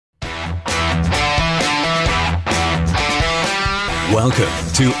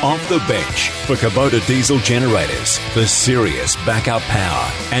Welcome to Off the Bench for Kubota diesel generators, for serious backup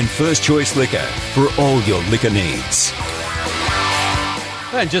power, and first choice liquor for all your liquor needs.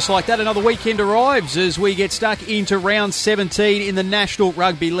 And just like that, another weekend arrives as we get stuck into round 17 in the National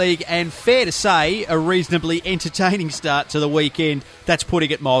Rugby League, and fair to say, a reasonably entertaining start to the weekend. That's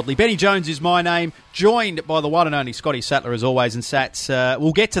putting it mildly. Benny Jones is my name, joined by the one and only Scotty Sattler as always. And Sats,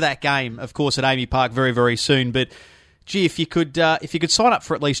 we'll get to that game, of course, at Amy Park very, very soon. But gee, if you could sign up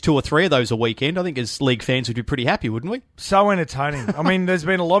for at least 2 or 3 of those a weekend, I think as league fans we'd be pretty happy, wouldn't we? So entertaining. I mean, there's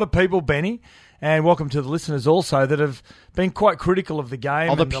been a lot of people, Benny, and welcome to the listeners also, that have been quite critical of the game.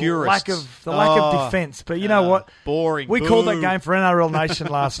 Oh, the and purists. The lack of defence. But you know what? Boring. We called that game for NRL Nation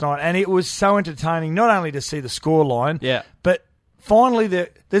last night, and it was so entertaining, not only to see the scoreline, but finally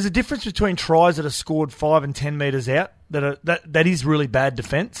there's a difference between tries that are scored 5 and 10 metres out, that is really bad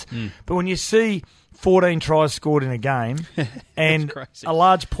defence. But when you see 14 tries scored in a game, and a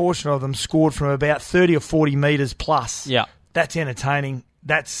large portion of them scored from about 30 or 40 metres plus, that's entertaining.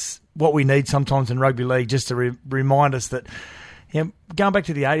 That's what we need sometimes in rugby league, just to remind us that going back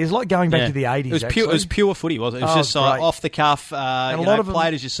to the 80s, like going back to the 80s. It was pure footy, wasn't it? It was just off the cuff, and a lot of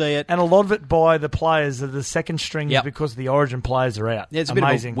played as you see it. And a lot of it by the players that are the second strings because the Origin players are out. Yeah, it's amazing.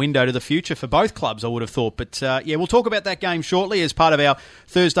 A bit of a window to the future for both clubs, I would have thought. But we'll talk about that game shortly as part of our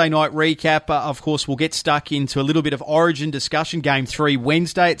Thursday night recap. Of course, we'll get stuck into a little bit of Origin discussion. Game 3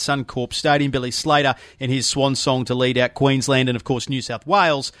 Wednesday at Suncorp Stadium. Billy Slater in his swan song to lead out Queensland, and of course New South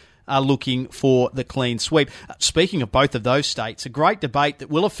Wales are looking for the clean sweep. Speaking of both of those states, a great debate that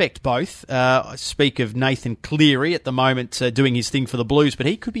will affect both. I speak of Nathan Cleary at the moment doing his thing for the Blues, but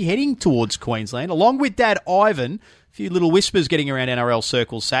he could be heading towards Queensland, along with Dad Ivan. A few little whispers getting around NRL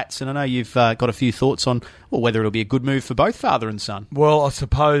circles, Sats, and I know you've got a few thoughts on whether it'll be a good move for both father and son. Well, I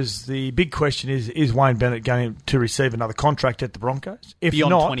suppose the big question is Wayne Bennett going to receive another contract at the Broncos? If beyond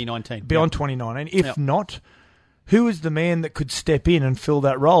not, 2019. Beyond 2019. If not, who is the man that could step in and fill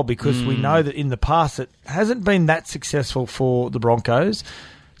that role? Because we know that in the past it hasn't been that successful for the Broncos.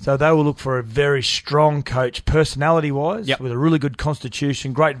 So they will look for a very strong coach, personality-wise, with a really good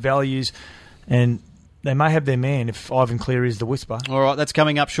constitution, great values, and they may have their man if Ivan Cleary is the whisper. All right, that's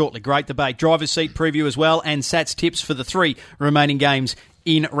coming up shortly. Great debate. Driver's seat preview as well, and Sats tips for the 3 remaining games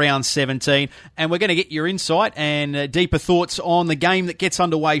in round 17. And we're going to get your insight and deeper thoughts on the game that gets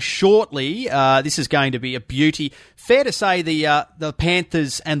underway shortly. This is going to be a beauty. Fair to say the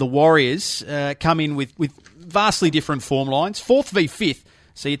Panthers and the Warriors come in with vastly different form lines. 4th v 5th.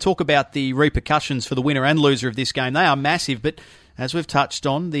 So you talk about the repercussions for the winner and loser of this game. They are massive, but as we've touched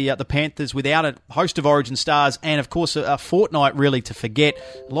on, the Panthers without a host of Origin stars and, of course, a fortnight really to forget.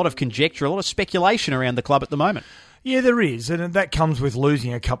 A lot of conjecture, a lot of speculation around the club at the moment. Yeah, there is, and that comes with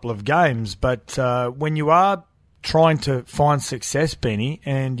losing a couple of games. But when you are trying to find success, Benny,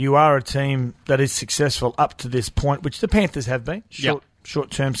 and you are a team that is successful up to this point, which the Panthers have been,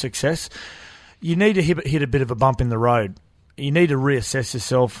 short-term success, you need to hit a bit of a bump in the road. You need to reassess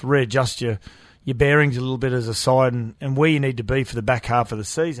yourself, readjust your bearings a little bit as a side and where you need to be for the back half of the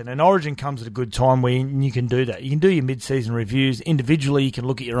season. And Origin comes at a good time where you can do that. You can do your mid-season reviews. Individually, you can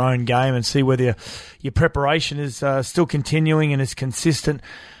look at your own game and see whether your preparation is still continuing and is consistent.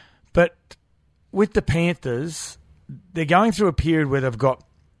 But with the Panthers, they're going through a period where they've got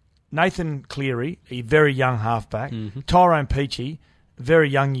Nathan Cleary, a very young halfback, Tyrone Peachey, very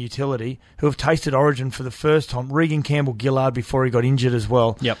young utility, who have tasted Origin for the first time, Regan Campbell-Gillard before he got injured as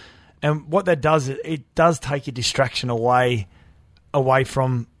well. Yep. And what that does, it does take a distraction away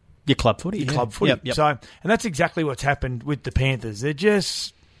from your club footy. Club footy. Yep. So, and that's exactly what's happened with the Panthers. They're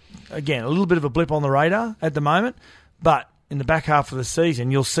just, again, a little bit of a blip on the radar at the moment, but in the back half of the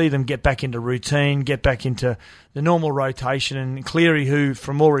season, you'll see them get back into routine, get back into the normal rotation. And Cleary, who,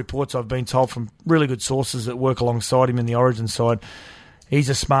 from all reports I've been told from really good sources that work alongside him in the Origin side, he's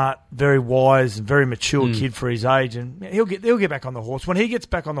a smart, very wise, and very mature kid for his age, and he'll get back on the horse. When he gets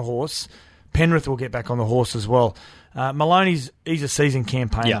back on the horse, Penrith will get back on the horse as well. Maloney's a seasoned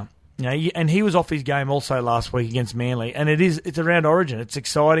campaigner, and he was off his game also last week against Manly. And it's around Origin. It's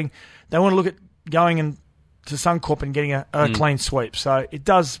exciting. They want to look at going to Suncorp and getting a clean sweep. So it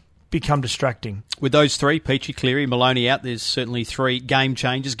does become distracting. With those 3, Peachey, Cleary, Maloney out, there's certainly 3 game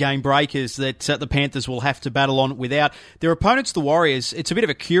changers, game breakers that the Panthers will have to battle on without. Their opponents, the Warriors, it's a bit of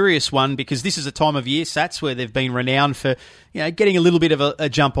a curious one because this is a time of year, Sats, where they've been renowned for getting a little bit of a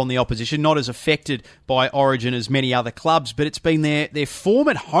jump on the opposition, not as affected by Origin as many other clubs, but it's been their form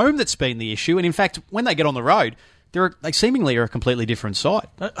at home that's been the issue. And in fact, when they get on the road, they seemingly are a completely different side.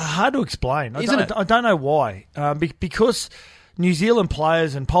 Hard to explain. Isn't it? I don't know why. Because New Zealand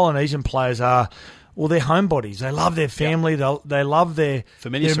players and Polynesian players are well, they're homebodies. They love their family. They love their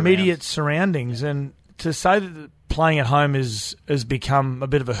immediate surroundings. And to say that playing at home has become a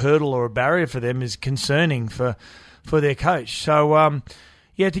bit of a hurdle or a barrier for them is concerning for their coach. So,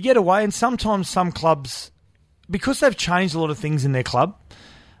 to get away, and sometimes some clubs, because they've changed a lot of things in their club,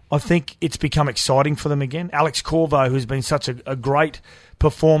 I think it's become exciting for them again. Alex Corvo, who's been such a great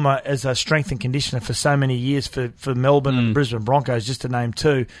performer as a strength and conditioner for so many years for Melbourne and Brisbane Broncos, just to name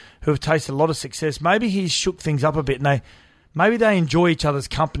two, who have tasted a lot of success. Maybe he's shook things up a bit, and maybe they enjoy each other's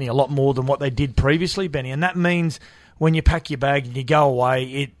company a lot more than what they did previously, Benny. And that means when you pack your bag and you go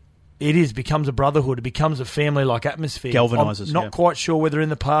away, it becomes a brotherhood. It becomes a family-like atmosphere. Galvanises. I'm not quite sure whether in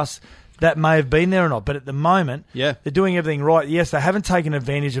the past that may have been there or not, but at the moment, they're doing everything right. Yes, they haven't taken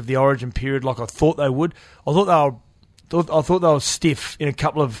advantage of the Origin period like I thought they would. I thought they were stiff in a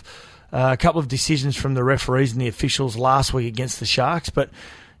couple of decisions from the referees and the officials last week against the Sharks, but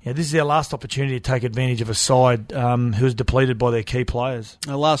this is their last opportunity to take advantage of a side who is depleted by their key players.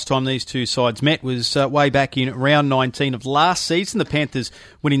 The last time these two sides met was way back in round 19 of last season. The Panthers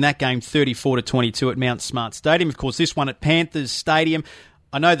winning that game 34-22 at Mount Smart Stadium. Of course, this one at Panthers Stadium.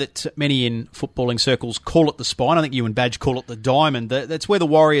 I know that many in footballing circles call it the spine. I think you and Badge call it the diamond. That's where the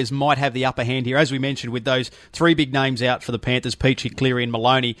Warriors might have the upper hand here. As we mentioned, with those three big names out for the Panthers, Peachy, Cleary and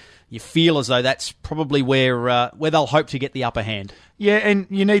Maloney, you feel as though that's probably where they'll hope to get the upper hand. Yeah, and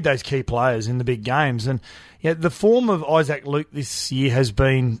you need those key players in the big games. And the form of Isaac Luke this year has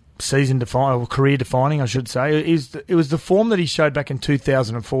been season-defining, or career-defining, I should say. It was the form that he showed back in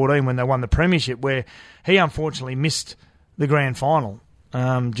 2014 when they won the premiership, where he unfortunately missed the grand final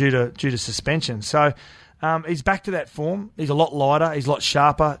due to suspension. So he's back to that form. He's a lot lighter. He's a lot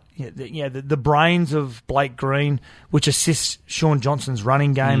sharper. The brains of Blake Green, which assists Sean Johnson's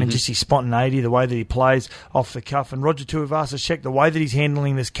running game and just his spontaneity, the way that he plays off the cuff. And Roger Tuivasa-Sheck, the way that he's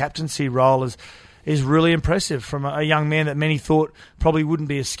handling this captaincy role is really impressive from a young man that many thought probably wouldn't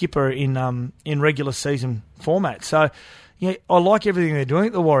be a skipper in regular season format. So I like everything they're doing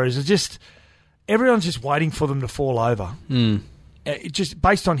at the Warriors. Everyone's just waiting for them to fall over. Just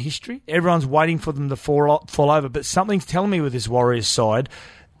based on history, everyone's waiting for them to fall over. But something's telling me with this Warriors side,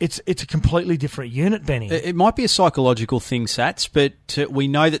 it's a completely different unit, Benny. It might be a psychological thing, Sats, but we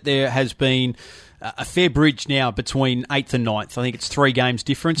know that there has been a fair bridge now between 8th and 9th. I think it's 3 games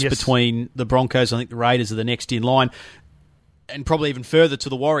difference between the Broncos. I think the Raiders are the next in line, and probably even further to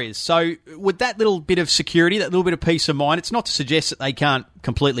the Warriors. So with that little bit of security, that little bit of peace of mind, it's not to suggest that they can't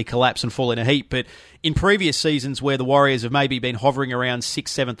completely collapse and fall in a heap, but in previous seasons where the Warriors have maybe been hovering around 6th,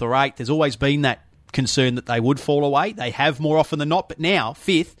 7th or 8th, there's always been that concern that they would fall away. They have more often than not, but now,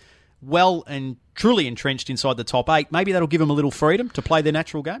 5th, well and truly entrenched inside the top 8, maybe that'll give them a little freedom to play their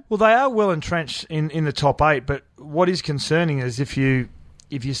natural game? Well, they are well entrenched in the top 8, but what is concerning is if you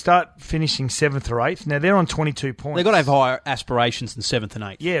start finishing 7th or 8th, now they're on 22 points. They've got to have higher aspirations than 7th and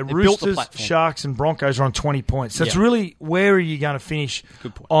 8th. Yeah, Roosters, Sharks and Broncos are on 20 points. So it's really, where are you going to finish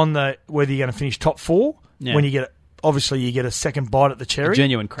whether you're going to finish top 4 when you get a second bite at the cherry. A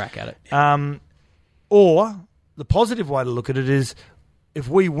genuine crack at it. Or the positive way to look at it is if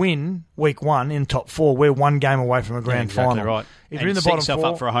we win week 1 in top 4, we're 1 game away from a grand final. Right. If you're in the bottom 4,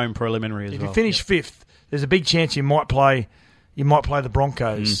 up for a home preliminary as well. If you finish 5th, there's a big chance you might play the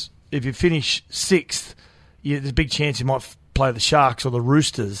Broncos. If you finish 6th, there's a big chance you might play the Sharks or the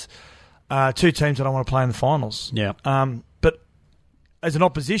Roosters. 2 teams that I want to play in the finals. Yeah. But as an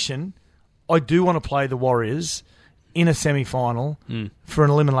opposition, I do want to play the Warriors in a semi-final for an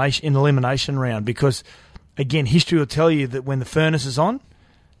elimination round because, again, history will tell you that when the furnace is on,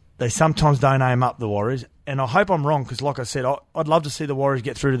 they sometimes don't aim up the Warriors. And I hope I'm wrong because, like I said, I'd love to see the Warriors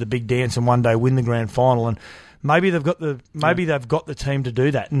get through to the big dance and one day win the grand final. And maybe they've got the team to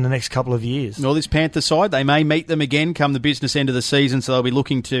do that in the next couple of years. Well, this Panther side, they may meet them again come the business end of the season, so they'll be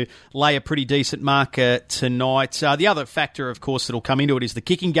looking to lay a pretty decent marker tonight. The other factor, of course, that'll come into it is the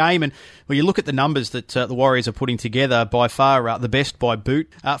kicking game. And when you look at the numbers that the Warriors are putting together, by far the best by boot.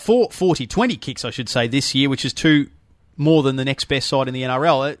 20 kicks, I should say, this year, which is 2 more than the next best side in the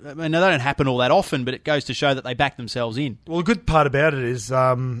NRL. I mean, they don't happen all that often, but it goes to show that they back themselves in. Well, the good part about it is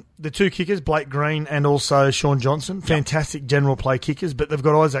the 2 kickers, Blake Green and also Sean Johnson, fantastic general play kickers, but they've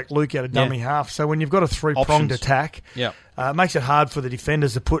got Isaac Luke out of dummy half. So when you've got a 3-pronged attack, it makes it hard for the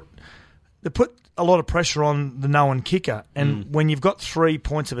defenders to put a lot of pressure on the no-one kicker. And when you've got 3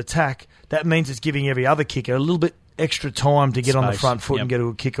 points of attack, that means it's giving every other kicker a little bit extra time to get on the front foot and get a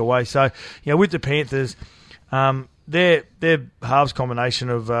good kick away. So, with the Panthers, Their halves combination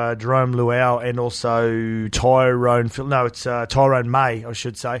of Jerome Luau and also Tyrone May, I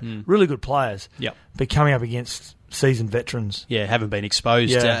should say. Really good players. Yep. But coming up against seasoned veterans. Yeah, haven't been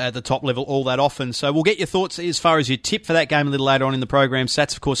exposed at the top level all that often. So we'll get your thoughts as far as your tip for that game a little later on in the program.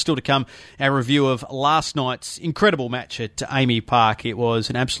 Sats, of course, still to come, our review of last night's incredible match at Amy Park. It was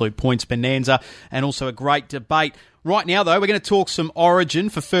an absolute points bonanza and also a great debate. Right now, though, we're going to talk some Origin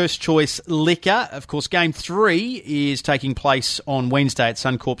for First Choice Liquor. Of course, Game 3 is taking place on Wednesday at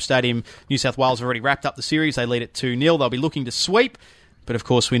Suncorp Stadium. New South Wales have already wrapped up the series. They lead it 2-0. They'll be looking to sweep. But, of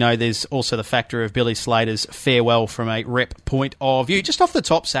course, we know there's also the factor of Billy Slater's farewell from a rep point of view. Just off the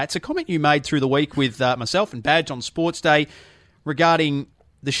top, Sats, a comment you made through the week with myself and Badge on Sports Day regarding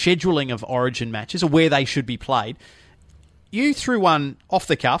the scheduling of Origin matches or where they should be played. You threw one off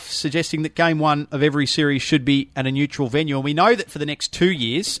the cuff, suggesting that Game 1 of every series should be at a neutral venue. And we know that for the next 2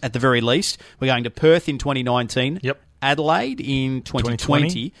 years, at the very least, we're going to Perth in 2019, Adelaide in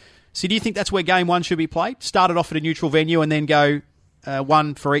 2020. So do you think that's where Game 1 should be played? Start it off at a neutral venue and then go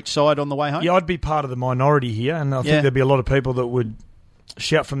one for each side on the way home? Yeah, I'd be part of the minority here. And I think there'd be a lot of people that would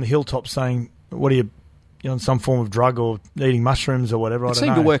shout from the hilltop saying, what are you on some form of drug or eating mushrooms or whatever. It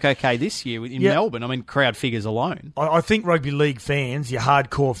seemed to work okay this year in Melbourne. I mean, crowd figures alone. I think rugby league fans, your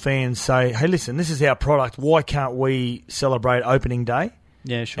hardcore fans, say, hey, listen, this is our product. Why can't we celebrate opening day?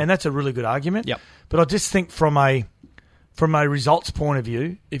 Yeah, sure. And that's a really good argument. Yep. But I just think from a results point of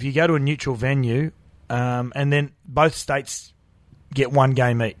view, if you go to a neutral venue and then both states get one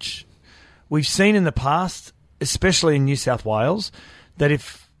game each, we've seen in the past, especially in New South Wales, that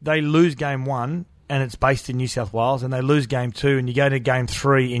if they lose Game 1, and it's based in New South Wales, and they lose Game 2, and you go to Game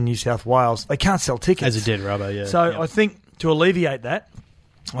 3 in New South Wales, they can't sell tickets. As a dead rubber, yeah. So I think to alleviate that,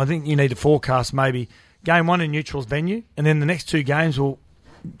 I think you need to forecast maybe Game 1 in neutrals venue, and then the next 2 games,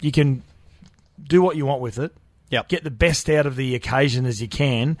 you can do what you want with it, get the best out of the occasion as you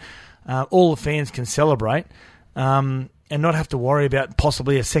can, all the fans can celebrate, and not have to worry about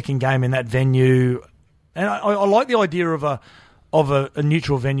possibly a second game in that venue. And I like the idea of a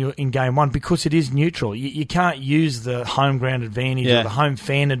neutral venue in Game 1 because it is neutral. You can't use the home ground advantage or the home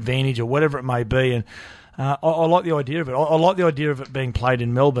fan advantage or whatever it may be. And I like the idea of it. I like the idea of it being played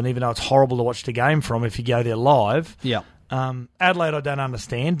in Melbourne, even though it's horrible to watch the game from if you go there live. Yeah. Adelaide I don't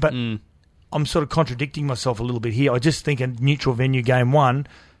understand, but I'm sort of contradicting myself a little bit here. I just think a neutral venue Game 1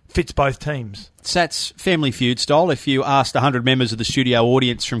 fits both teams. Sats Family Feud style. If you asked 100 members of the studio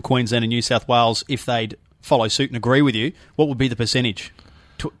audience from Queensland and New South Wales if they'd follow suit and agree with you, what would be the percentage?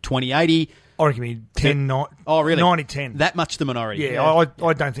 20-80? I reckon it'd be 10, oh, really? 90-10. That much the minority? Yeah,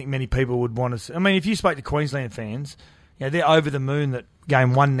 I don't think many people would want to... I mean, if you spoke to Queensland fans, they're over the moon that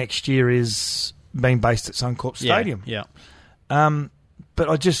Game 1 next year is being based at Suncorp Stadium. Yeah. But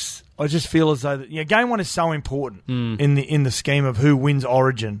I just feel as though Game 1 is so important in the scheme of who wins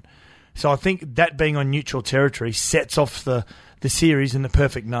Origin. So I think that being on neutral territory sets off the series in the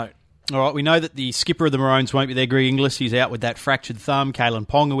perfect note. All right, we know that the skipper of the Maroons won't be there, Greg Inglis. He's out with that fractured thumb. Kalen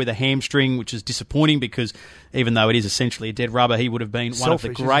Ponga with a hamstring, which is disappointing because even though it is essentially a dead rubber, he would have been one of the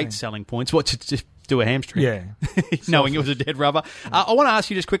great selling points. What, to just do a hamstring? Yeah. Knowing it was a dead rubber. I want to ask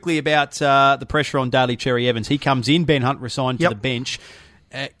you just quickly about the pressure on Daly Cherry Evans. He comes in, Ben Hunt resigned to the bench.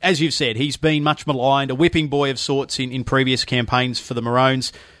 As you've said, he's been much maligned, a whipping boy of sorts in previous campaigns for the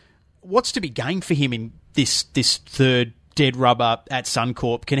Maroons. What's to be gained for him in this third dead rubber at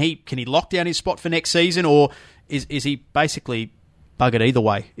Suncorp? Can he lock down his spot for next season, or is he basically buggered either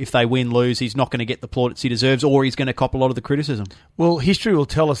way? If they win, lose, he's not going to get the plaudits he deserves, or he's going to cop a lot of the criticism? Well, history will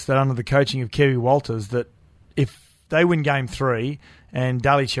tell us that under the coaching of Kerry Walters, that if they win Game 3 and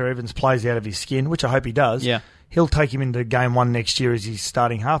Daly Cherry Evans plays out of his skin, which I hope he does, he'll take him into Game 1 next year as his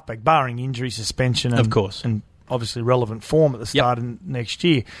starting halfback, barring injury, suspension, of course, and obviously relevant form at the start of next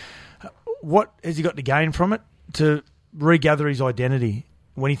year. What has he got to gain from it? To regather his identity.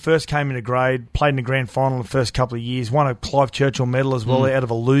 When he first came into grade, played in the grand final the first couple of years, won a Clive Churchill medal as well out of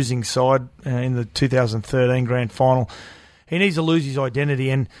a losing side in the 2013 grand final. He needs to lose his identity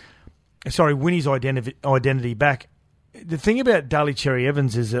win his identity back. The thing about Daly Cherry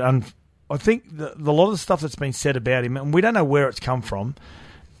Evans is that I think a lot of the stuff that's been said about him, and we don't know where it's come from,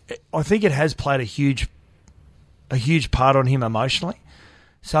 I think it has played a huge part on him emotionally.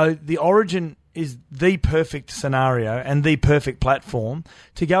 So the Origin is the perfect scenario and the perfect platform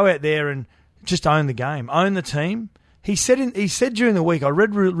to go out there and just own the game, own the team. He said during the week, I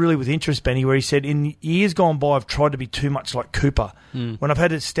read really with interest, Benny, where he said, in years gone by, I've tried to be too much like Cooper. When I've had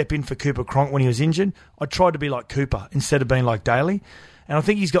to step in for Cooper Cronk when he was injured, I tried to be like Cooper instead of being like Daly. And I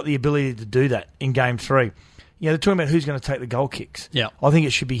think he's got the ability to do that in Game 3. They're talking about who's going to take the goal kicks. Yeah. I think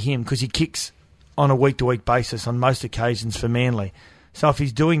it should be him because he kicks on a week-to-week basis on most occasions for Manly. So if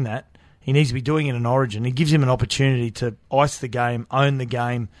he's doing that, he needs to be doing it in Origin. It gives him an opportunity to ice the game, own the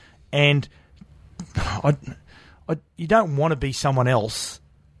game, and I you don't want to be someone else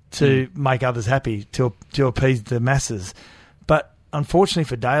to make others happy, to appease the masses. But unfortunately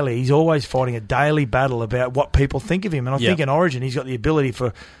for Daly, he's always fighting a daily battle about what people think of him. And I think in Origin, he's got the ability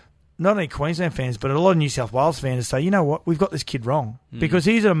for not only Queensland fans, but a lot of New South Wales fans to say, you know what, we've got this kid wrong. Because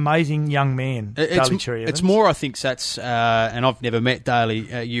he's an amazing young man, Daly Cherry Evans. It's more, I think, Sats, and I've never met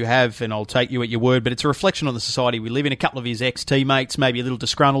Daly, you have, and I'll take you at your word, but it's a reflection on the society we live in. A couple of his ex-teammates, maybe a little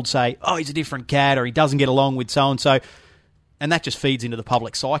disgruntled, say, oh, he's a different cat, or he doesn't get along with so-and-so. And that just feeds into the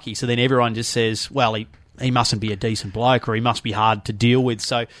public psyche. So then everyone just says, well, he mustn't be a decent bloke, or he must be hard to deal with.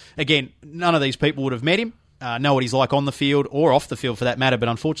 So, again, none of these people would have met him. Know what he's like on the field or off the field for that matter, but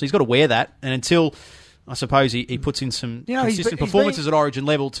unfortunately he's got to wear that. And until, I suppose, he puts in some consistent performances at Origin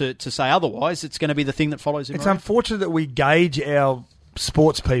level to say otherwise, it's going to be the thing that follows him. It's unfortunate that we gauge our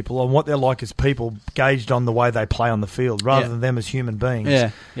sports people on what they're like as people, gauged on the way they play on the field rather than them as human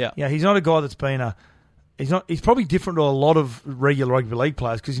beings. Yeah. He's not a guy that's been He's probably different to a lot of regular rugby league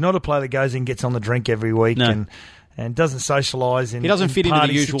players because he's not a player that goes in and gets on the drink every week and doesn't socialise. He doesn't fit into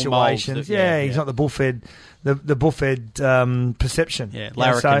the usual situations. He's not the bullfed, the bullfed perception. Yeah,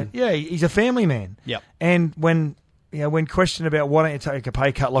 larrikin. He's a family man. Yep. And when questioned about why don't you take a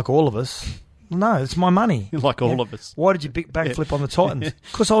pay cut like all of us, no, it's my money. Like all of us. Why did you backflip on the Titans?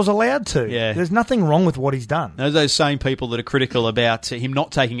 Because I was allowed to. Yeah. There's nothing wrong with what he's done. Those same people that are critical about him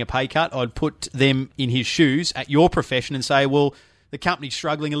not taking a pay cut, I'd put them in his shoes at your profession and say, well, the company's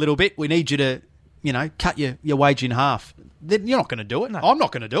struggling a little bit. We need you to, cut your wage in half. You're not going to do it. No. I'm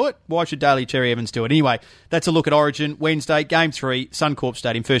not going to do it. Why should Daly Cherry Evans do it? Anyway, that's a look at Origin. Wednesday, Game 3, Suncorp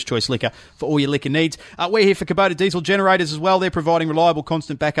Stadium, First Choice Liquor for all your liquor needs. We're here for Kubota Diesel Generators as well. They're providing reliable,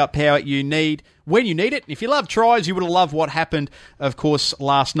 constant backup power you need when you need it. If you love tries, you would have loved what happened, of course,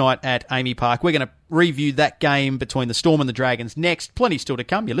 last night at Amy Park. We're going to review that game between the Storm and the Dragons next. Plenty still to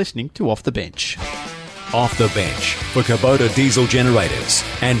come. You're listening to Off the Bench. Off the Bench for Kubota Diesel Generators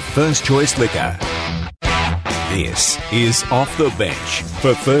and First Choice Liquor. This is Off the Bench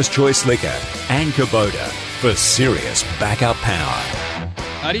for First Choice Liquor and Kubota for serious backup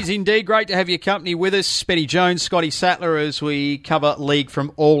power. It is indeed great to have your company with us. Betty Jones, Scotty Sattler, as we cover league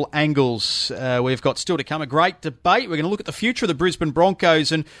from all angles. We've got still to come a great debate. We're going to look at the future of the Brisbane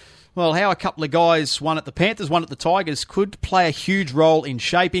Broncos and, well, how a couple of guys, one at the Panthers, one at the Tigers, could play a huge role in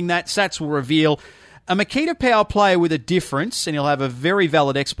shaping that. Sats will reveal a Makita Power player with a difference, and he'll have a very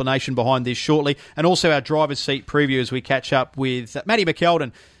valid explanation behind this shortly, and also our driver's seat preview as we catch up with Matty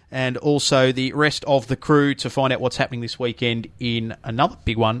McKeldin and also the rest of the crew to find out what's happening this weekend in another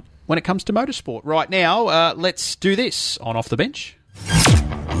big one when it comes to motorsport. Right now, let's do this on Off the Bench.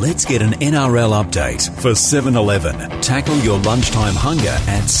 Let's get an NRL update for 7-Eleven. Tackle your lunchtime hunger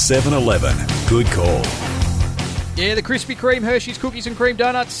at 7-Eleven. Good call. Yeah, the Krispy Kreme Hershey's Cookies and Cream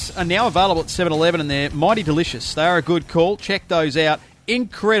Donuts are now available at 7-Eleven and they're mighty delicious. They are a good call. Check those out.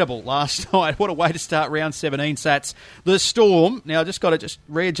 Incredible last night. What a way to start round 17, Sats. The Storm, now I just got to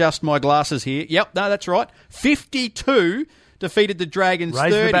readjust my glasses here. Yep, no, that's right. 52 defeated the Dragons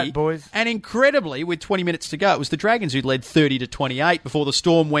 30. Raise the bat, boys. And incredibly, with 20 minutes to go, it was the Dragons who led 30-28 before the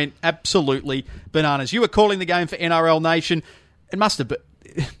Storm went absolutely bananas. You were calling the game for NRL Nation. It must have been...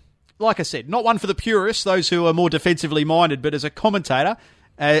 Like I said, not one for the purists, those who are more defensively minded, but as a commentator,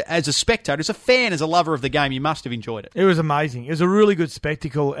 as a spectator, as a fan, as a lover of the game, you must have enjoyed it. It was amazing. It was a really good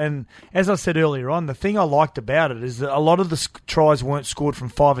spectacle, and as I said earlier on, the thing I liked about it is that a lot of the tries weren't scored from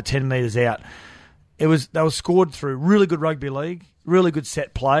 5 or 10 metres out. They were scored through really good rugby league, really good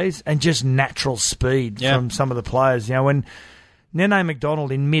set plays, and just natural speed from some of the players. When Nene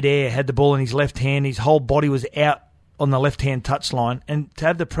McDonald in mid-air had the ball in his left hand, his whole body was out on the left-hand touchline, and to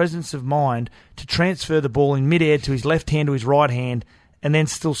have the presence of mind to transfer the ball in mid-air to his left hand to his right hand and then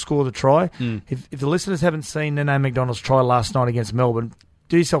still score the try. If the listeners haven't seen Nene McDonald's try last night against Melbourne,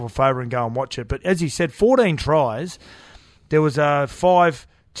 do yourself a favour and go and watch it. But as you said, 14 tries. There was 5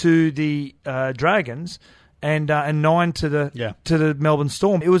 to the Dragons and 9 to the Melbourne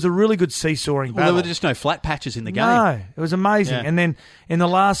Storm. It was a really good seesawing battle. There were just no flat patches in the game. No, it was amazing. Yeah. And then in the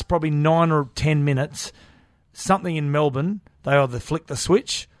last probably 9 or 10 minutes, something in Melbourne, they either flicked the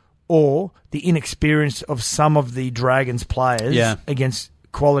switch or the inexperience of some of the Dragons players against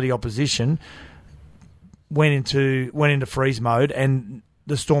quality opposition went into freeze mode, and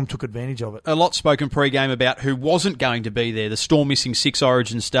the Storm took advantage of it. A lot spoken pre-game about who wasn't going to be there. The Storm missing 6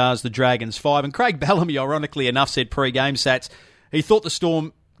 Origin stars, the Dragons 5. And Craig Bellamy, ironically enough, said pre-game, Sats, he thought the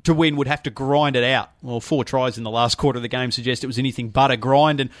Storm to win would have to grind it out. Well, 4 tries in the last quarter of the game suggest it was anything but a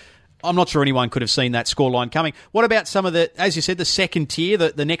grind, and I'm not sure anyone could have seen that scoreline coming. What about some of the, as you said, the second tier,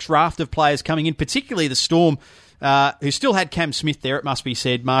 the next raft of players coming in, particularly the Storm? who still had Cam Smith there, it must be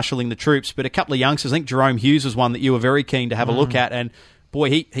said, marshalling the troops, but a couple of youngsters. I think Jerome Hughes was one that you were very keen to have a look at, and boy,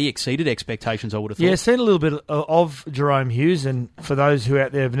 he exceeded expectations, I would have thought. Yeah, seen a little bit of Jerome Hughes, and for those who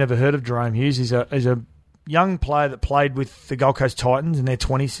out there have never heard of Jerome Hughes, he's a young player that played with the Gold Coast Titans in their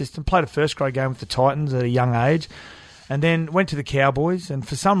 20 system, played a first-grade game with the Titans at a young age, and then went to the Cowboys, and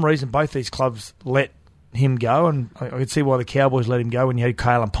for some reason both these clubs let him go, and I could see why the Cowboys let him go when you had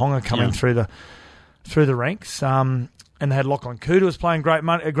Kalen Ponga coming through the ranks, and they had Lachlan Cooter was playing great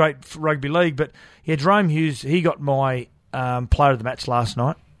rugby league, but yeah, Jerome Hughes, he got my player of the match last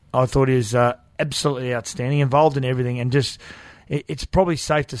night. I thought he was absolutely outstanding, involved in everything, and just it's probably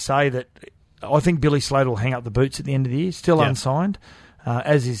safe to say that I think Billy Slater will hang up the boots at the end of the year, still unsigned,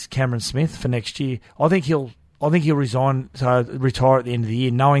 as is Cameron Smith for next year. I think he'll retire at the end of the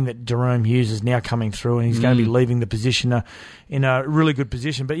year, knowing that Jerome Hughes is now coming through and he's going to be leaving the position in a really good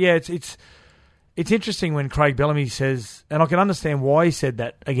position. But yeah, it's interesting when Craig Bellamy says, and I can understand why he said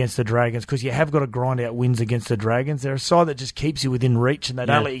that against the Dragons, because you have got to grind out wins against the Dragons. They're a side that just keeps you within reach and they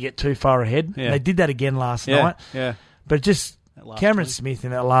don't let you get too far ahead. Yeah. They did that again last night. Yeah. But just Cameron Smith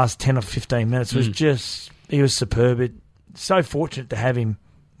in that last 10 or 15 minutes was he was superb. So fortunate to have him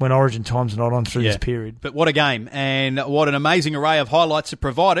when Origin time's not on through this period. But what a game, and what an amazing array of highlights it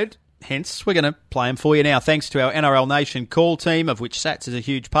provided. Hence, we're going to play them for you now, thanks to our NRL Nation call team, of which Sats is a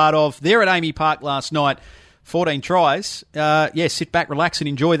huge part of. They're at Amy Park last night, 14 tries. Sit back, relax, and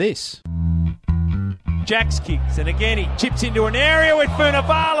enjoy this. Jacks kicks, and again he chips into an area with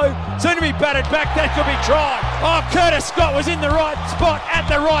Vunivalu. Soon to be batted back, that could be tried. Oh, Curtis Scott was in the right spot at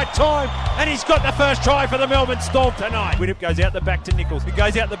the right time, and he's got the first try for the Melbourne Storm tonight. Winnip goes out the back to Nichols, who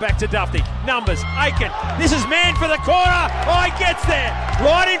goes out the back to Duffy. Numbers, Aiken, this is man for the corner. Oh, he gets there,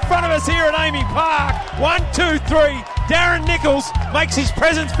 right in front of us here at Amy Park. 1, 2, 3. Darren Nichols makes his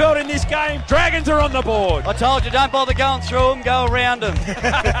presence felt in this game. Dragons are on the board. I told you, don't bother going through them, go around them.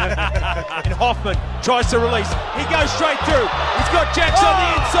 And Hoffman tries to release. He goes straight through. He's got Jacks on the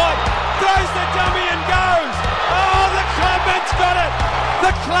inside. Throws the dummy and goes. Oh, the clubman's got it.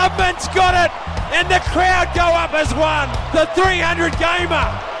 The clubman's got it. And the crowd go up as one. The 300 gamer.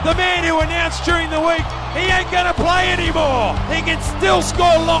 The man who announced during the week he ain't going to play anymore. He can still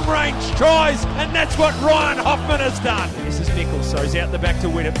score long-range tries, and that's what Ryan Hoffman has done. This is Nichols, so he's out the back to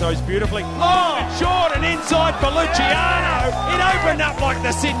Winnip, throws beautifully. Long and short and inside for Luciano. It opened up like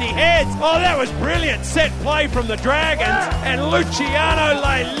the Sydney Heads. Oh, that was brilliant. Set play from the Dragons, and Luciano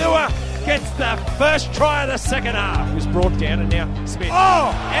Leilua gets the first try of the second half. He was brought down, and now Smith.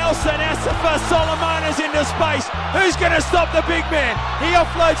 Oh, Elson Asafa Solomona's into space. Who's going to stop the big man? He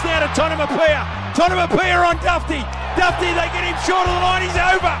offloads now to Tonamapia. Tonamapia on Duffy. Duffy, they get him short of the line. He's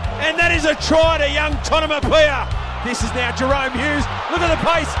over. And that is a try to young Tonamapia. This is now Jerome Hughes. Look at the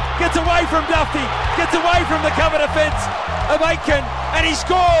pace. Gets away from Duffy. Gets away from the cover defence of Aiken. And he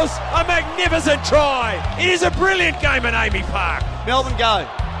scores a magnificent try. It is a brilliant game at Amy Park. Melbourne go.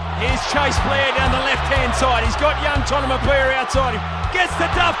 Here's Chase Blair down the left-hand side. He's got young Tonamapia outside him. Gets to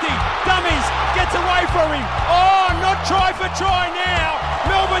Duffy. Dummies. Gets away from him. Oh, not try for try now.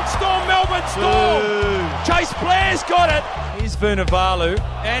 Melbourne Storm, Melbourne Storm. Chase Blair's got it. Here's Vunivalu.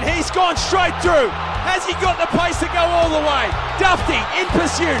 And he's gone straight through. Has he got the pace to go all the way? Duffy in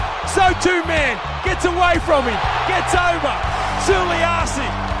pursuit. So two-man. Gets away from him. Gets over. Suliasi,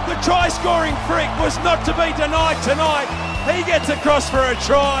 the try-scoring freak, was not to be denied tonight. He gets across for a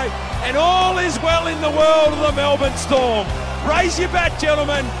try, and all is well in the world of the Melbourne Storm. Raise your bat,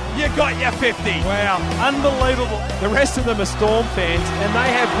 gentlemen. You got your 50. Wow, unbelievable. The rest of them are Storm fans, and they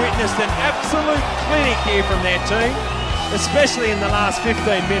have witnessed an absolute clinic here from their team, especially in the last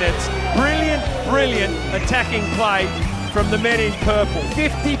 15 minutes. Brilliant attacking play from the men in purple.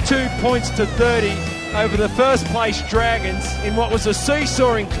 52 points to 30 over the first place Dragons in what was a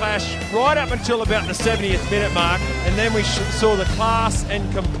seesawing clash right up until about the 70th minute mark, and then we saw the class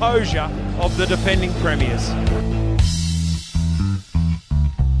and composure of the defending premiers.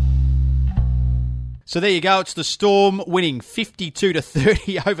 So there you go. It's the Storm winning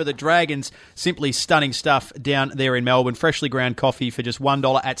 52-30 over the Dragons. Simply stunning stuff down there in Melbourne. Freshly ground coffee for just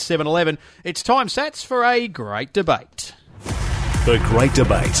 $1 at 7-Eleven. It's time, Sats, for a great debate. The Great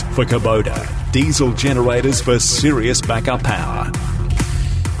Debate for Kubota. Diesel generators for serious backup power.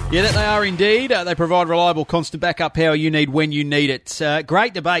 Yeah, that they are indeed. They provide reliable, constant backup power you need when you need it.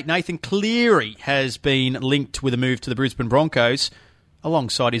 Great debate. Nathan Cleary has been linked with a move to the Brisbane Broncos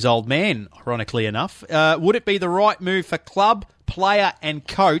alongside his old man, ironically enough. Would it be the right move for club, player and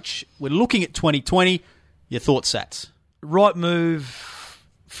coach? We're looking at 2020. Your thoughts, Sats? Right move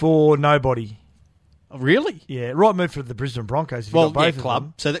for nobody. Really? Yeah, right move for the Brisbane Broncos. If you've got both of club.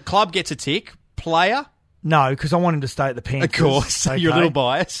 them. So that club gets a tick. Player, No, because I want him to stay at the Panthers. Of course, you're a little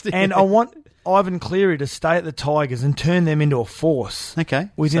biased. And I want Ivan Cleary to stay at the Tigers and turn them into a force. Okay.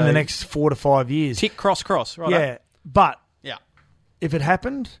 Within the next 4 to 5 years. Tick, cross, right? Yeah, but yeah, if it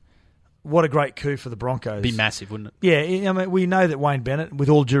happened, what a great coup for the Broncos. It'd be massive, wouldn't it? Yeah, I mean, we know that Wayne Bennett, with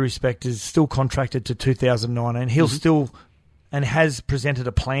all due respect, is still contracted to 2019. He'll still and has presented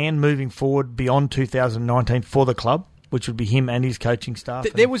a plan moving forward beyond 2019 for the club, which would be him and his coaching staff.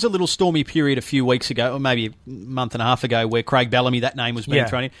 There was a little stormy period a few weeks ago, or maybe a month and a half ago, where Craig Bellamy, that name was being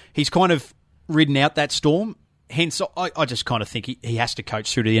thrown in. He's kind of ridden out that storm. Hence, I just kind of think he has to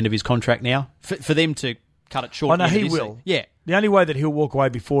coach through to the end of his contract now for them to cut it short. I know he will. Yeah. The only way that he'll walk away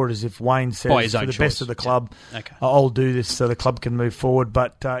before it is if Wayne says, for the best of the club, I'll do this so the club can move forward.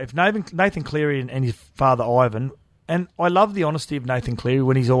 But if Nathan Cleary and his father Ivan, and I love the honesty of Nathan Cleary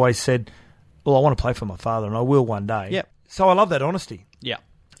when he's always said, well, I want to play for my father and I will one day. Yep. So I love that honesty. Yeah.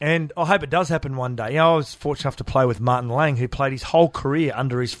 And I hope it does happen one day. I was fortunate enough to play with Martin Lang, who played his whole career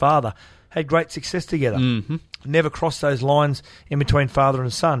under his father, had great success together. Mm-hmm. Never crossed those lines in between father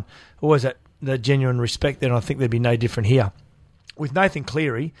and son. Always that genuine respect there, and I think there'd be no different here. With Nathan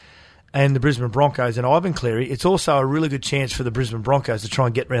Cleary and the Brisbane Broncos and Ivan Cleary, it's also a really good chance for the Brisbane Broncos to try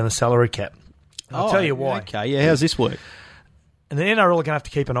and get around the salary cap. I'll tell you why. Okay, yeah, how's this work? And the NRL are going to have to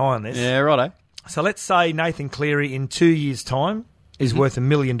keep an eye on this. Yeah, righto. So let's say Nathan Cleary in 2 years' time is worth $1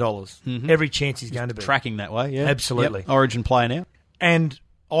 million. Mm-hmm. Every chance he's going to be. Tracking that way, yeah. Absolutely. Yep. Origin player now. And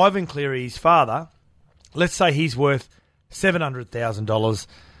Ivan Cleary, his father, let's say he's worth $700,000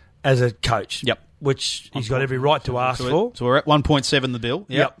 as a coach. Yep. Which he's got every right to ask for. So we're at 1.7 the bill.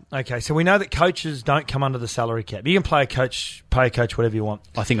 Yep. Okay, so we know that coaches don't come under the salary cap. You can pay a coach whatever you want.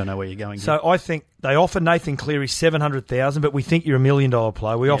 I think I know where you're going. So I think they offer Nathan Cleary $700,000, but we think you're $1 million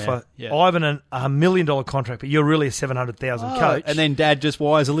player. We offer Ivan a $1 million contract, but you're really a $700,000 coach. And then Dad just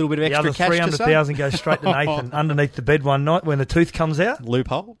wires a little bit of extra cash. The other $300,000 goes straight to Nathan underneath the bed one night when the tooth comes out.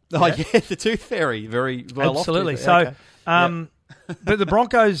 Loophole. Oh yeah, the tooth fairy, very well. Absolutely. So, but the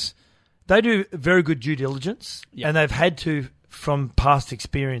Broncos. They do very good due diligence, and they've had to from past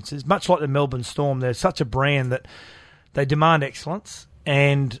experiences. Much like the Melbourne Storm, they're such a brand that they demand excellence,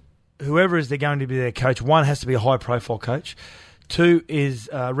 and whoever is they're going to be their coach, one, has to be a high-profile coach. Two is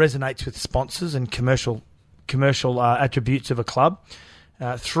resonates with sponsors and commercial attributes of a club.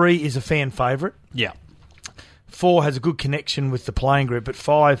 Three is a fan favourite. Yeah. Four has a good connection with the playing group, but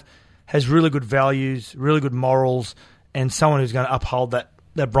five has really good values, really good morals, and someone who's going to uphold that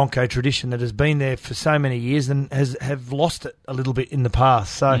Bronco tradition that has been there for so many years and have lost it a little bit in the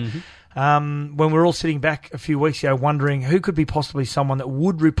past. So when we're all sitting back a few weeks ago wondering who could be possibly someone that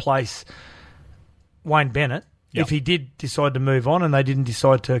would replace Wayne Bennett if he did decide to move on and they didn't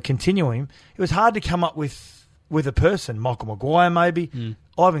decide to continue him, it was hard to come up with a person. Michael Maguire maybe.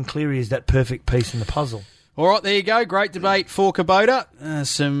 Ivan Cleary is that perfect piece in the puzzle. All right, there you go. Great debate for Kubota.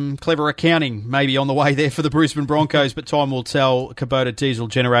 Some clever accounting maybe on the way there for the Brisbane Broncos, but time will tell. Kubota diesel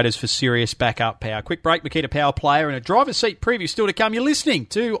generators for serious backup power. Quick break, Makita Power Player, and a driver's seat preview still to come. You're listening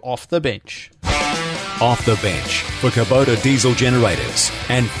to Off the Bench. Off the Bench for Kubota diesel generators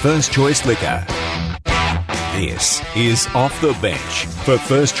and First Choice Liquor. This is Off the Bench for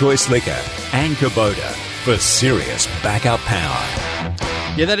First Choice Liquor and Kubota for serious backup power.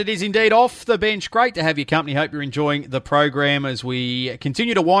 Yeah, that it is indeed Off the Bench. Great to have your company. Hope you're enjoying the program as we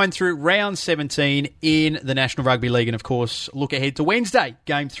continue to wind through round 17 in the National Rugby League. And, of course, look ahead to Wednesday,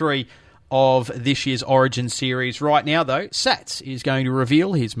 Game 3 of this year's Origin Series. Right now, though, Sats is going to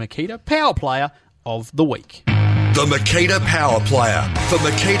reveal his Makita Power Player of the Week. The Makita Power Player for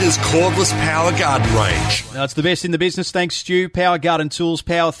Makita's cordless power garden range. Now, it's the best in the business. Thanks, Stu. Power garden tools,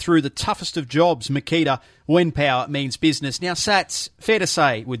 power through the toughest of jobs. Makita, when power means business. Now, Sats, fair to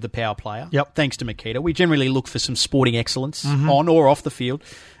say with the Power Player, thanks to Makita, we generally look for some sporting excellence on or off the field.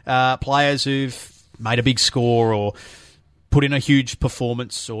 Players who've made a big score or put in a huge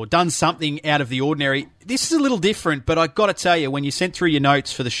performance or done something out of the ordinary. This is a little different, but I've got to tell you, when you sent through your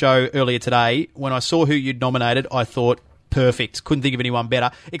notes for the show earlier today, when I saw who you'd nominated, I thought, perfect. Couldn't think of anyone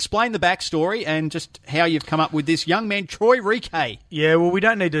better. Explain the backstory and just how you've come up with this young man, Troy Riquet. Yeah, well, we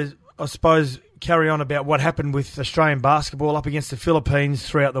don't need to, I suppose, carry on about what happened with Australian basketball up against the Philippines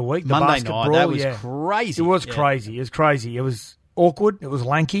throughout the week. Monday night, that was crazy. It was crazy. It was crazy. It was awkward. It was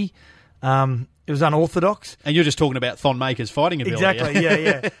lanky. It was unorthodox. And you're just talking about Thon Maker's fighting ability. Exactly,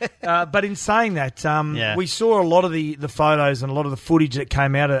 yeah. But in saying that, we saw a lot of the photos and a lot of the footage that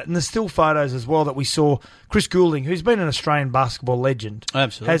came out of it, and there's still photos as well that we saw Chris Goulding, who's been an Australian basketball legend,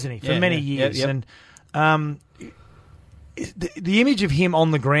 hasn't he, for many years. Yep. And the image of him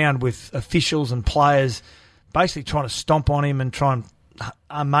on the ground with officials and players basically trying to stomp on him and try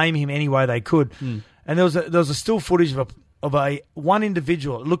and maim him any way they could. and there was a still footage of a one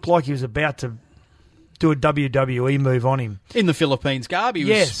individual. It looked like he was about to do a WWE move on him in the Philippines. Garby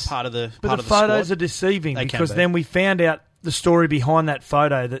was part of the but the photos squad. are deceiving They because can be. then we found out the story behind that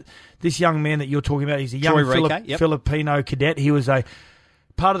photo that this young man that you're talking about, he's a young Filipino cadet. He was a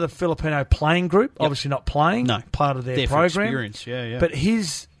part of the Filipino playing group, obviously not playing, part of their there for program. experience. Yeah. But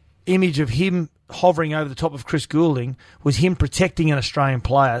his image of him hovering over the top of Chris Goulding was him protecting an Australian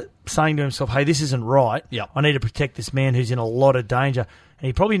player, saying to himself, hey, this isn't right. Yep. I need to protect this man who's in a lot of danger. And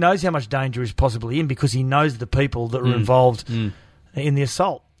he probably knows how much danger is possibly in because he knows the people that were involved in the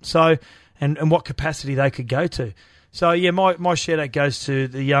assault. So, and what capacity they could go to. So, yeah, my shout-out goes to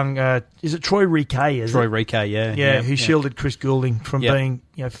the young, is it Troy Riquet? Troy Riquet, yeah. Yeah, who shielded Chris Goulding from being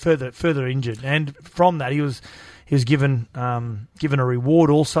further injured. And from that, he was given a reward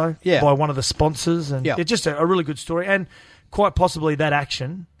also by one of the sponsors. And it's just a really good story. And quite possibly that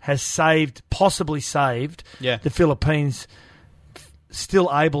action has possibly saved the Philippines still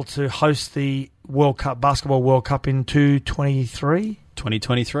able to host the World Cup, Basketball World Cup in 2023.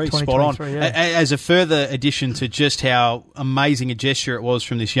 2023, spot on. Yeah. As a further addition to just how amazing a gesture it was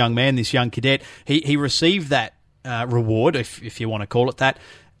from this young man, this young cadet, he received that reward, if you want to call it that,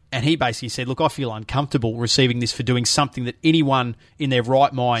 and he basically said, look, I feel uncomfortable receiving this for doing something that anyone in their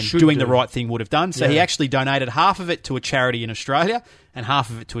right mind doing the right thing would have done. So he actually donated half of it to a charity in Australia and half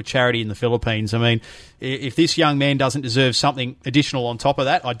of it to a charity in the Philippines. I mean, if this young man doesn't deserve something additional on top of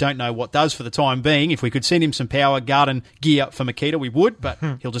that, I don't know what does for the time being. If we could send him some Power Garden gear for Makita, we would, but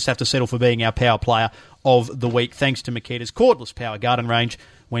he'll just have to settle for being our Power Player of the Week, thanks to Makita's cordless Power Garden range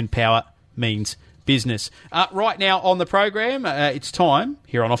when power means business. Right now on the program, it's time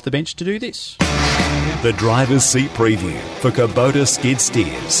here on Off the Bench to do this. The driver's seat preview for Kubota skid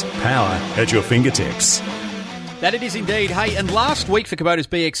steers. Power at your fingertips. That it is indeed. Hey, and last week for Kubota's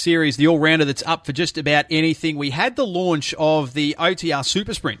BX Series, the all-rounder that's up for just about anything, we had the launch of the OTR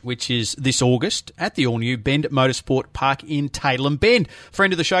Super Sprint, which is this August at the all-new Bend Motorsport Park in Tailem Bend.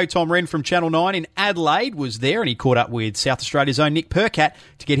 Friend of the show, Tom Wren from Channel 9 in Adelaide was there, and he caught up with South Australia's own Nick Percat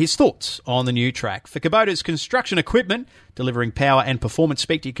to get his thoughts on the new track. For Kubota's construction equipment, delivering power and performance,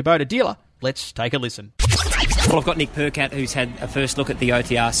 speak to your Kubota dealer. Let's take a listen. Well, I've got Nick Percat, who's had a first look at the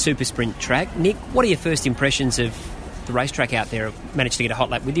OTR Super Sprint track. Nick, what are your first impressions of the racetrack out there? I managed to get a hot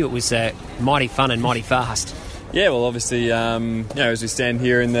lap with you. It was mighty fun and mighty fast. Yeah, well, obviously, as we stand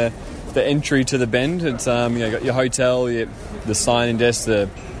here in the entry to the Bend, it's got your hotel, the signing desk, the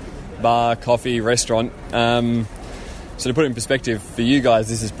bar, coffee, restaurant. So to put it in perspective for you guys,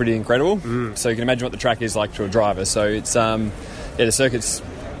 this is pretty incredible. So you can imagine what the track is like to a driver. So it's the circuit's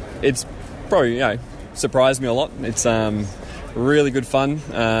probably surprised me a lot. It's really good fun,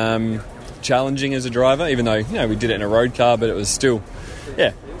 challenging as a driver, even though we did it in a road car, but it was still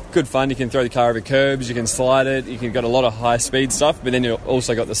good fun. You can throw the car over curbs, you can slide it, you've got a lot of high speed stuff, but then you've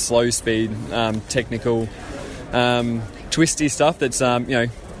also got the slow speed, technical, twisty stuff that's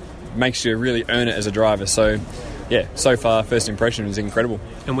makes you really earn it as a driver. So so far first impression is incredible.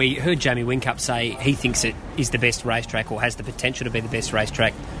 And we heard Jamie Whincup say he thinks it is the best racetrack, or has the potential to be the best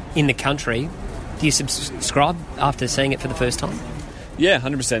racetrack in the country. Do you subscribe after seeing it for the first time? Yeah,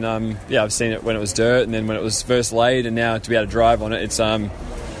 100%. I've seen it when it was dirt, and then when it was first laid, and now to be able to drive on it, it's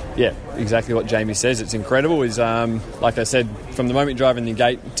exactly what Jamie says. It's incredible. Is like I said, from the moment you drive in the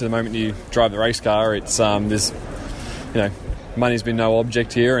gate to the moment you drive the race car, it's there's money's been no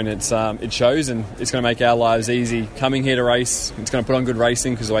object here, and it shows, and it's going to make our lives easy coming here to race. It's going to put on good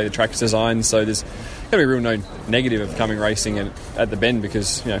racing because the way the track's designed. So there's going to be real no negative of coming racing at the Bend,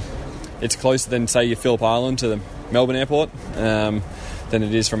 because it's closer than, say, your Phillip Island to the Melbourne airport than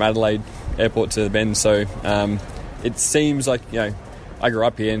it is from Adelaide airport to the Bend. So it seems like I grew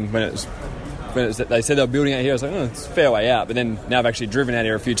up here, and when it was they said they were building out here, I was like, oh, it's a fair way out. But then now I've actually driven out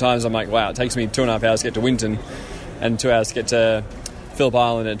here a few times. I'm like, wow, it takes me 2.5 hours to get to Winton and 2 hours to get to Phillip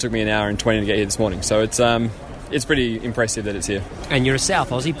Island, and it took me an hour and 20 to get here this morning. So it's pretty impressive that it's here. And you're a South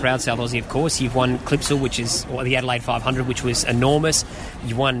Aussie, proud South Aussie, of course. You've won Clipsal, or the Adelaide 500, which was enormous.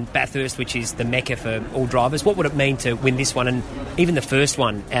 You won Bathurst, which is the mecca for all drivers. What would it mean to win this one, and even the first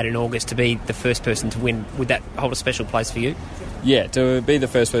one out in August, to be the first person to win? Would that hold a special place for you? Yeah, to be the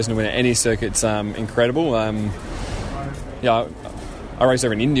first person to win at any circuit's incredible. I raced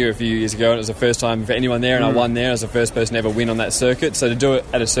over in India a few years ago, and it was the first time for anyone there, and I won there. I was the first person to ever win on that circuit. So to do it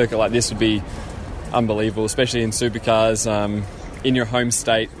at a circuit like this would be unbelievable, especially in supercars, in your home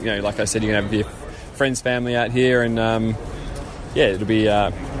state. Like I said, you're going to have your friends, family out here, and it'd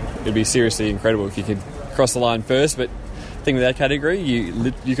be seriously incredible if you could cross the line first. But thing with our category.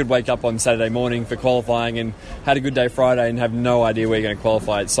 You could wake up on Saturday morning for qualifying and had a good day Friday and have no idea where you're going to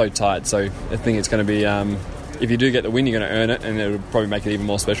qualify. It's so tight. So I think it's going to be, if you do get the win, you're going to earn it, and it'll probably make it even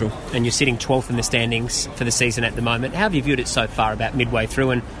more special. And you're sitting 12th in the standings for the season at the moment. How have you viewed it so far, about midway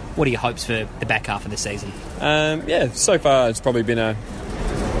through, and what are your hopes for the back half of the season? So far it's probably been a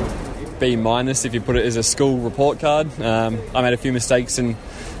B- if you put it as a school report card. I made a few mistakes in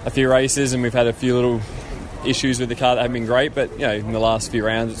a few races, and we've had a few little issues with the car that haven't been great, but in the last few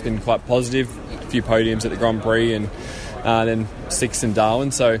rounds it's been quite positive. A few podiums at the Grand Prix, and then 6th in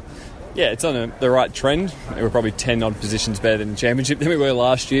Darwin. So it's on the right trend. We're probably 10 odd positions better than the championship than we were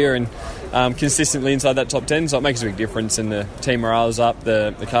last year, and consistently inside that top 10, so it makes a big difference. And the team morale's up,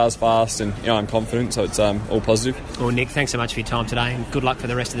 the car's fast, and I'm confident, so it's all positive. Well, Nick, thanks so much for your time today, and good luck for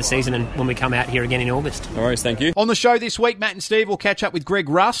the rest of the season and when we come out here again in August. No worries, thank you. On the show this week, Matt and Steve will catch up with Greg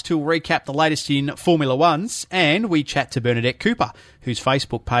Rust, who'll recap the latest in Formula Ones, and we chat to Bernadette Cooper, whose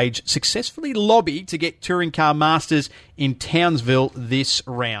Facebook page successfully lobbied to get Touring Car Masters in Townsville this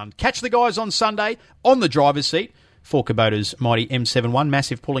round. Catch the guys on Sunday on the driver's seat for Kubota's mighty M71,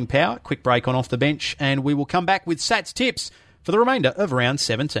 massive pulling power. Quick break on Off the Bench, and we will come back with Sats tips for the remainder of round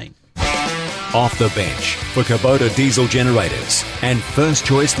 17. Off the Bench for Kubota diesel generators and First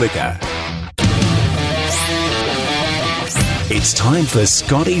Choice Liquor. It's time for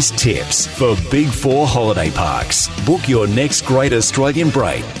Scotty's tips for Big Four holiday parks. Book your next great Australian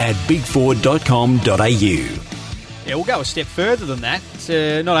break at big4.com.au. Yeah, we'll go a step further than that.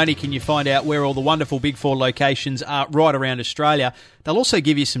 Not only can you find out where all the wonderful Big Four locations are right around Australia, they'll also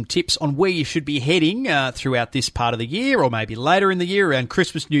give you some tips on where you should be heading throughout this part of the year, or maybe later in the year around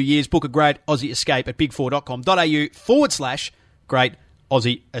Christmas, New Year's. Book a great Aussie escape at big4.com.au/great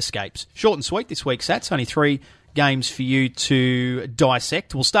Aussie escapes. Short and sweet this week, Sats. Only 3 games for you to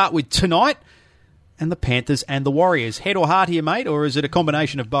dissect. We'll start with tonight and the Panthers and the Warriors. Head or heart here, mate, or is it a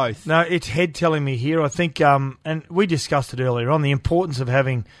combination of both? No, it's head telling me here. I think, and we discussed it earlier on, the importance of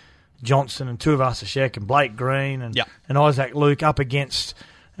having Johnson and Tuivasa-Sheck and Blake Green and Isaac Luke up against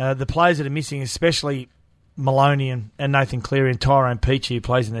the players that are missing, especially Maloney and Nathan Cleary and Tyrone Peachey, who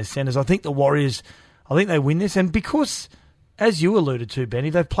plays in their centres. I think the Warriors, they win this. And because, as you alluded to, Benny,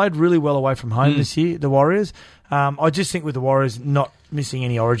 they've played really well away from home this year, the Warriors. I just think with the Warriors not missing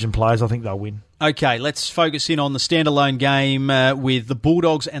any Origin players, I think they'll win. Okay, let's focus in on the standalone game with the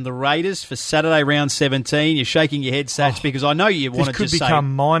Bulldogs and the Raiders for Saturday, round 17. You're shaking your head, Sats, because I know you want to just say... This could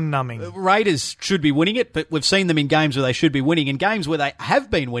become mind-numbing. Raiders should be winning it, but we've seen them in games where they should be winning. In games where they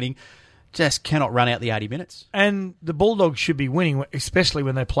have been winning, just cannot run out the 80 minutes. And the Bulldogs should be winning, especially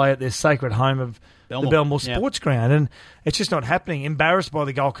when they play at their sacred home of the Belmore Sports Ground. And it's just not happening. Embarrassed by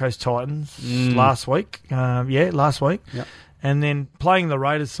the Gold Coast Titans last week. Last week. Yep. And then playing the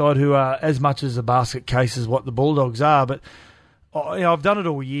Raiders side, who are as much as a basket case as what the Bulldogs are. But I've done it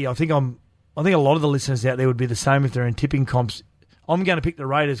all year. I think a lot of the listeners out there would be the same if they're in tipping comps. I'm going to pick the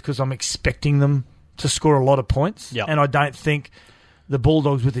Raiders because I'm expecting them to score a lot of points. Yep. And I don't think the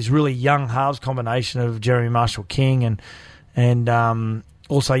Bulldogs, with this really young halves combination of Jeremy Marshall-King and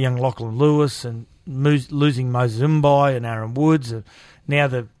also young Lachlan Lewis and losing Moses Mbai and Aaron Woods, and now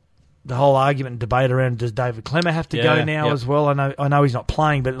the whole argument and debate around, does David Clemmer have to go now as well? I know he's not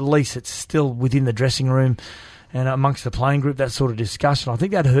playing, but at least it's still within the dressing room and amongst the playing group, that sort of discussion. I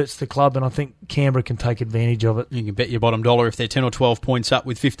think that hurts the club, and I think Canberra can take advantage of it. You can bet your bottom dollar if they're 10 or 12 points up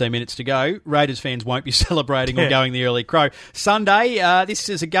with 15 minutes to go. Raiders fans won't be celebrating or going the early crow. Sunday, this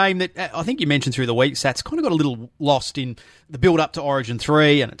is a game that I think you mentioned through the week, Sats, kind of got a little lost in the build-up to Origin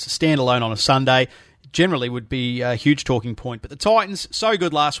 3, and it's a standalone on a Sunday. Generally would be a huge talking point. But the Titans, so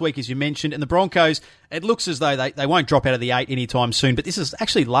good last week, as you mentioned, and the Broncos, it looks as though they won't drop out of the 8 anytime soon, but this is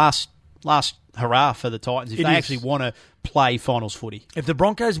actually last hurrah for the Titans if they actually want to play finals footy. If the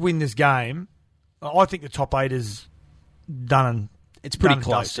Broncos win this game, I think the top 8 is done and it's pretty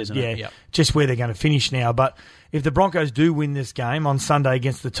close, isn't it? Yeah, just where they're going to finish now. But if the Broncos do win this game on Sunday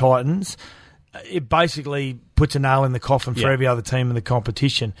against the Titans, it basically puts a nail in the coffin for every other team in the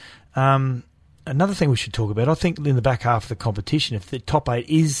competition. Another thing we should talk about, I think in the back half of the competition, if the top 8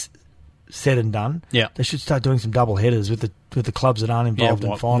 is said and done, they should start doing some double headers with the clubs that aren't involved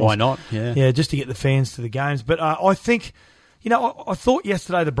in finals. Why not? Yeah, just to get the fans to the games. But I think, I thought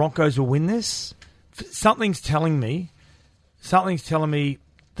yesterday the Broncos will win this. Something's telling me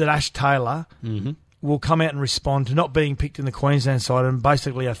that Ash Taylor will come out and respond to not being picked in the Queensland side, and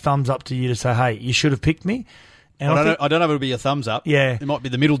basically a thumbs up to you to say, hey, you should have picked me. And I don't know if it'll be a thumbs up. Yeah. It might be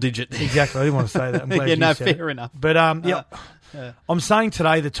the middle digit. Exactly. I didn't want to say that. I'm glad fair enough. But, I'm saying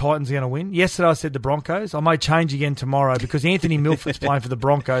today the Titans are going to win. Yesterday I said the Broncos. I may change again tomorrow because Anthony Milford's playing for the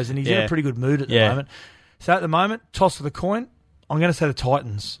Broncos and he's in a pretty good mood at the moment. So at the moment, toss of the coin, I'm going to say the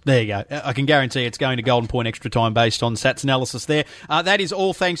Titans. There you go. I can guarantee it's going to Golden Point extra time based on Sat's analysis there. That is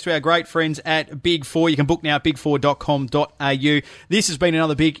all thanks to our great friends at Big Four. You can book now at big4.com.au. This has been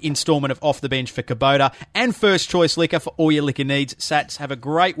another big instalment of Off the Bench for Kubota and First Choice Liquor for all your liquor needs. Sats, have a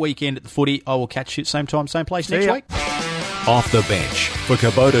great weekend at the footy. I will catch you same time, same place next week. Off the Bench for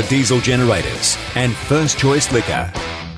Kubota diesel generators and First Choice Liquor.